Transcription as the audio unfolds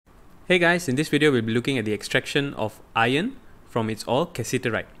Hey guys, in this video we'll be looking at the extraction of iron from its ore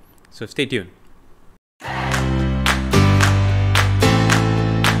Cassiterite. So stay tuned.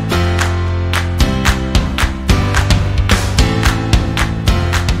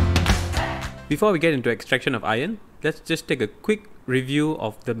 Before we get into extraction of iron, let's just take a quick review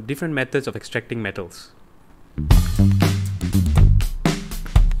of the different methods of extracting metals.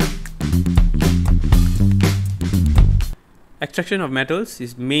 Extraction of metals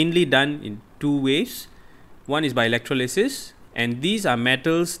is mainly done in two ways. One is by electrolysis, and these are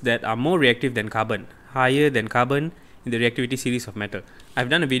metals that are more reactive than carbon, higher than carbon in the reactivity series of metal. I've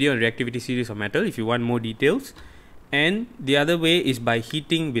done a video on reactivity series of metal if you want more details. And the other way is by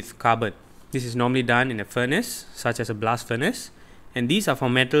heating with carbon. This is normally done in a furnace, such as a blast furnace, and these are for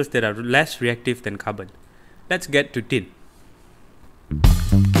metals that are less reactive than carbon. Let's get to tin.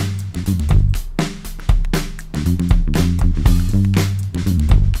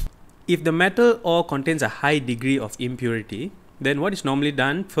 If the metal ore contains a high degree of impurity, then what is normally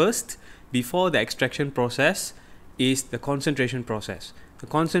done first before the extraction process is the concentration process. The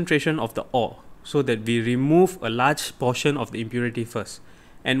concentration of the ore, so that we remove a large portion of the impurity first.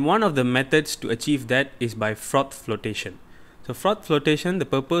 And one of the methods to achieve that is by froth flotation. So froth flotation, the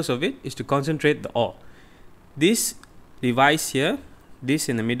purpose of it is to concentrate the ore. This device here, this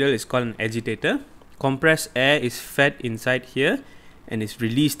in the middle is called an agitator. Compressed air is fed inside here and is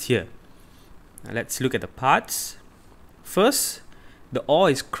released here. Now let's look at the parts. First, the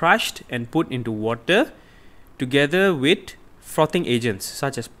ore is crushed and put into water together with frothing agents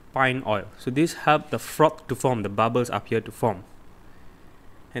such as pine oil. So this helps the froth to form, the bubbles up here to form.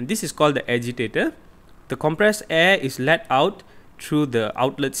 And this is called the agitator. The compressed air is let out through the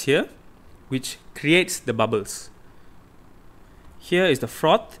outlets here, which creates the bubbles. Here is the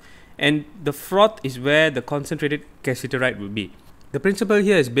froth, and the froth is where the concentrated cassiterite will be. The principle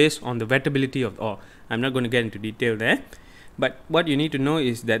here is based on the wettability of the ore. I'm not going to get into detail there, but what you need to know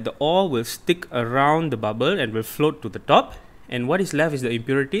is that the ore will stick around the bubble and will float to the top, and what is left is the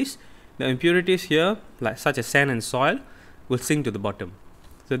impurities. The impurities here, like such as sand and soil, will sink to the bottom.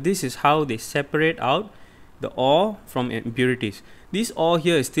 So this is how they separate out the ore from impurities. This ore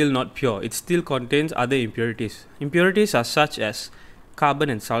here is still not pure. It still contains other impurities. Impurities are such as carbon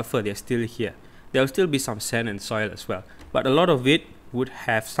and sulfur. They are still here. There will still be some sand and soil as well, but a lot of it would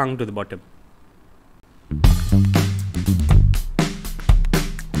have sunk to the bottom.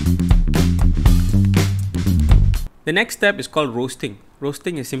 The next step is called roasting.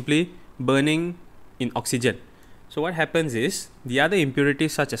 Roasting is simply burning in oxygen. So what happens is the other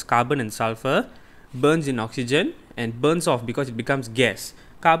impurities such as carbon and sulfur burns in oxygen and burns off because it becomes gas.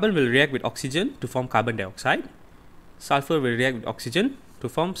 Carbon will react with oxygen to form carbon dioxide. Sulfur will react with oxygen to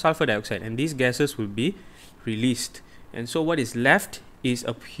form sulfur dioxide, and these gases will be released. And so what is left is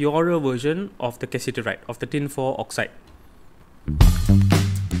a purer version of the cassiterite, of the tin 4 oxide.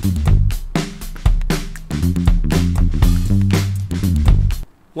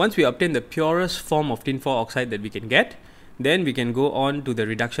 Once we obtain the purest form of tin 4 oxide that we can get, then we can go on to the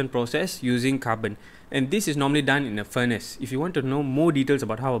reduction process using carbon. And this is normally done in a furnace. If you want to know more details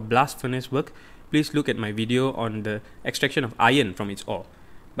about how a blast furnace works, please look at my video on the extraction of iron from its ore.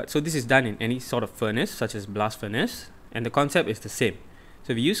 So this is done in any sort of furnace, such as blast furnace, and the concept is the same.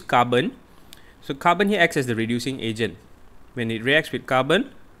 So we use carbon. So carbon here acts as the reducing agent. When it reacts with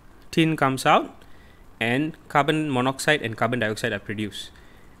carbon, tin comes out, and carbon monoxide and carbon dioxide are produced.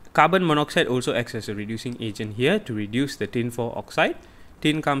 Carbon monoxide also acts as a reducing agent here to reduce the tin 4 oxide.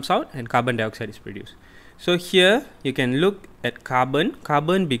 Tin comes out and carbon dioxide is produced. So here you can look at carbon.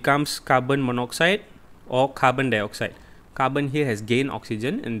 Carbon becomes carbon monoxide or carbon dioxide. Carbon here has gained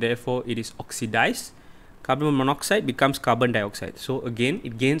oxygen and therefore it is oxidized. Carbon monoxide becomes carbon dioxide. So again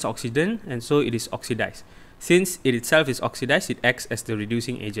it gains oxygen and so it is oxidized. Since it itself is oxidized, it acts as the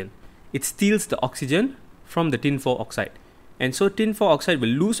reducing agent. It steals the oxygen from the tin 4 oxide. And so tin 4 oxide will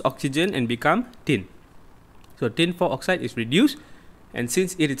lose oxygen and become tin. So tin 4 oxide is reduced, and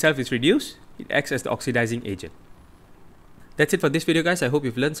since it itself is reduced, it acts as the oxidizing agent. That's it for this video, guys. I hope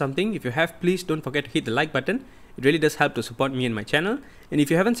you've learned something. If you have, please don't forget to hit the like button. It really does help to support me and my channel. And if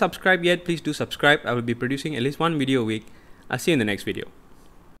you haven't subscribed yet, please do subscribe. I will be producing at least one video a week. I'll see you in the next video.